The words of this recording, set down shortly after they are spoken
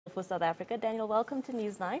For South Africa. Daniel, welcome to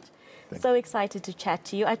Newsnight. Thanks. So excited to chat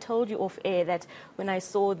to you. I told you off air that when I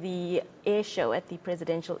saw the air show at the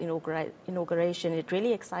presidential inauguration, it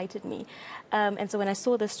really excited me. And so when I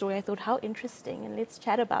saw this story, I thought, how interesting, and let's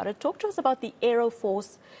chat about it. Talk to us about the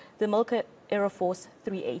Aeroforce, the Milkor Aeroforce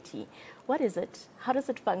 380. What is it? How does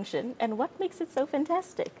it function? And what makes it so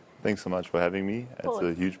fantastic? Thanks so much for having me. It's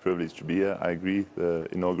a huge privilege to be here. I agree, the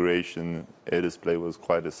inauguration air display was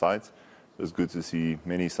quite a sight. It was good to see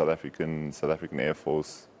many South African Air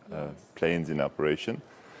Force planes in operation.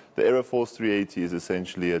 The Aeroforce 380 is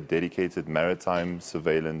essentially a dedicated maritime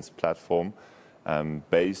surveillance platform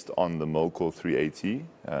based on the Milkor 380,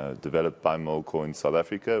 developed by Milkor in South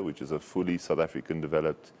Africa, which is a fully South African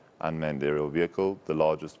developed unmanned aerial vehicle, the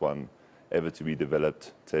largest one ever to be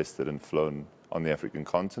developed, tested and flown on the African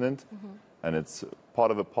continent. And it's part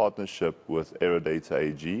of a partnership with Aerodata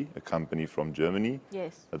AG, a company from Germany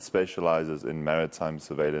that specializes in maritime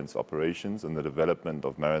surveillance operations and the development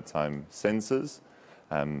of maritime sensors.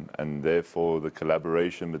 And therefore, the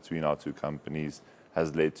collaboration between our two companies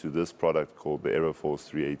has led to this product called the Aeroforce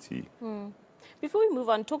 380. Before we move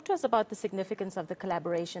on, talk to us about the significance of the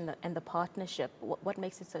collaboration and the partnership. What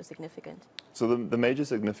makes it so significant? So the major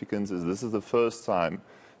significance is this is the first time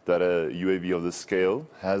that a UAV of this scale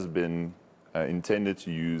has been intended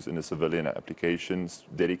to use in a civilian application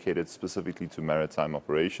dedicated specifically to maritime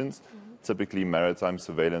operations. Typically, maritime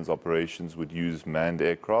surveillance operations would use manned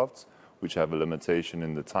aircrafts, which have a limitation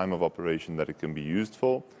in the time of operation that it can be used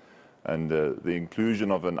for. And the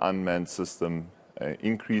inclusion of an unmanned system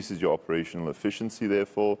increases your operational efficiency,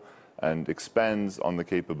 therefore, and expands on the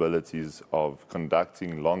capabilities of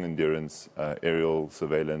conducting long-endurance aerial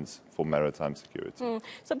surveillance for maritime security.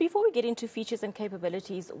 So before we get into features and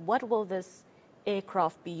capabilities, what will this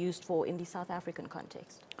aircraft be used for in the South African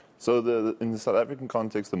context? So in the South African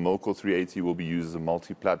context, the Milkor 380 will be used as a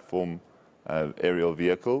multi-platform aerial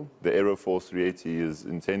vehicle. The Aeroforce 380 is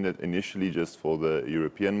intended initially just for the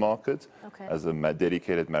European market as a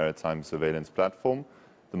dedicated maritime surveillance platform.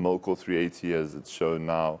 The Milkor 380, as it's shown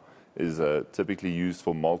now, is typically used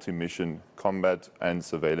for multi-mission combat and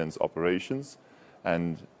surveillance operations.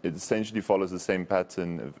 And it essentially follows the same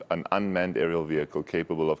pattern of an unmanned aerial vehicle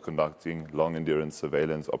capable of conducting long-endurance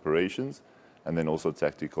surveillance operations and then also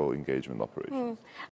tactical engagement operations.